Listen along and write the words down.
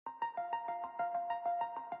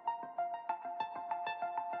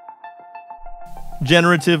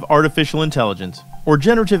Generative artificial intelligence, or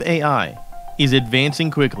generative AI, is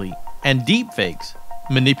advancing quickly, and deepfakes,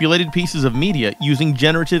 manipulated pieces of media using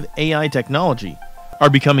generative AI technology, are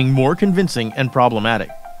becoming more convincing and problematic.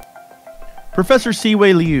 Professor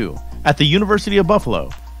Siwei Lyu at the University of Buffalo,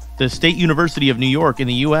 the State University of New York in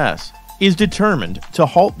the US, is determined to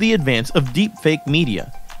halt the advance of deepfake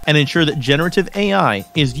media and ensure that generative AI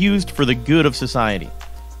is used for the good of society.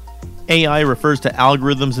 AI refers to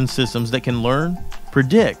algorithms and systems that can learn,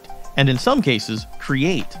 predict, and in some cases,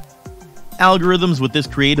 create. Algorithms with this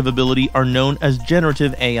creative ability are known as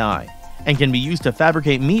generative AI and can be used to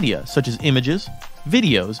fabricate media such as images,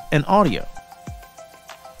 videos, and audio.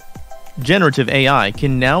 Generative AI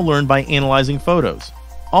can now learn by analyzing photos,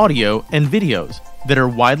 audio, and videos that are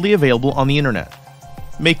widely available on the internet,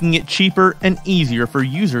 making it cheaper and easier for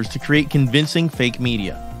users to create convincing fake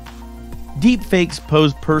media. Deepfakes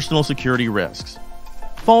pose personal security risks.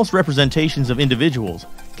 False representations of individuals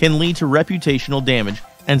can lead to reputational damage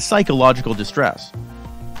and psychological distress.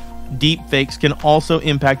 Deepfakes can also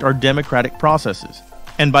impact our democratic processes,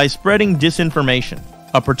 and by spreading disinformation,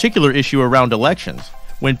 a particular issue around elections,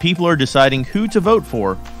 when people are deciding who to vote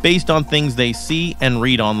for based on things they see and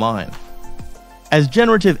read online. As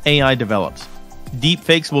generative AI develops,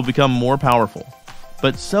 deepfakes will become more powerful,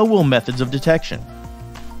 but so will methods of detection.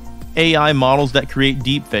 AI models that create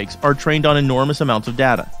deepfakes are trained on enormous amounts of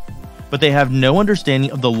data, but they have no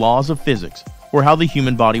understanding of the laws of physics or how the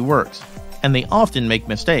human body works, and they often make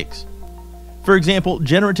mistakes. For example,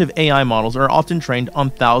 generative AI models are often trained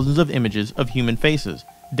on thousands of images of human faces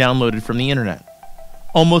downloaded from the internet.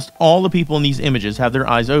 Almost all the people in these images have their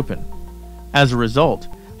eyes open. As a result,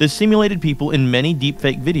 the simulated people in many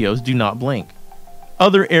deepfake videos do not blink.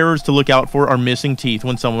 Other errors to look out for are missing teeth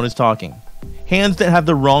when someone is talking, hands that have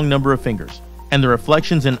the wrong number of fingers, and the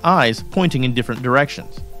reflections in eyes pointing in different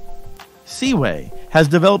directions. Siwei has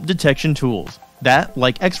developed detection tools that,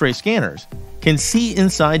 like X-ray scanners, can see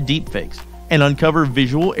inside deepfakes and uncover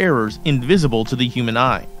visual errors invisible to the human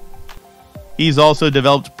eye. He's also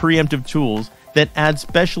developed preemptive tools that add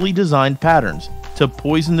specially designed patterns to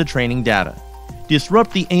poison the training data,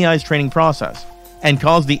 disrupt the AI's training process, and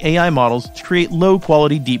cause the AI models to create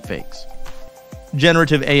low-quality deepfakes.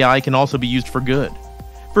 Generative AI can also be used for good.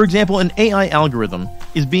 For example, an AI algorithm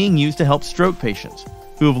is being used to help stroke patients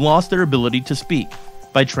who have lost their ability to speak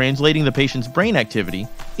by translating the patient's brain activity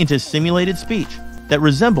into simulated speech that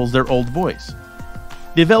resembles their old voice.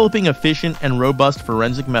 Developing efficient and robust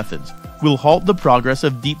forensic methods will halt the progress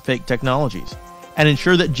of deepfake technologies and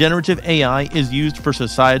ensure that generative AI is used for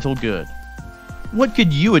societal good. What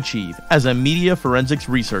could you achieve as a media forensics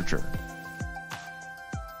researcher?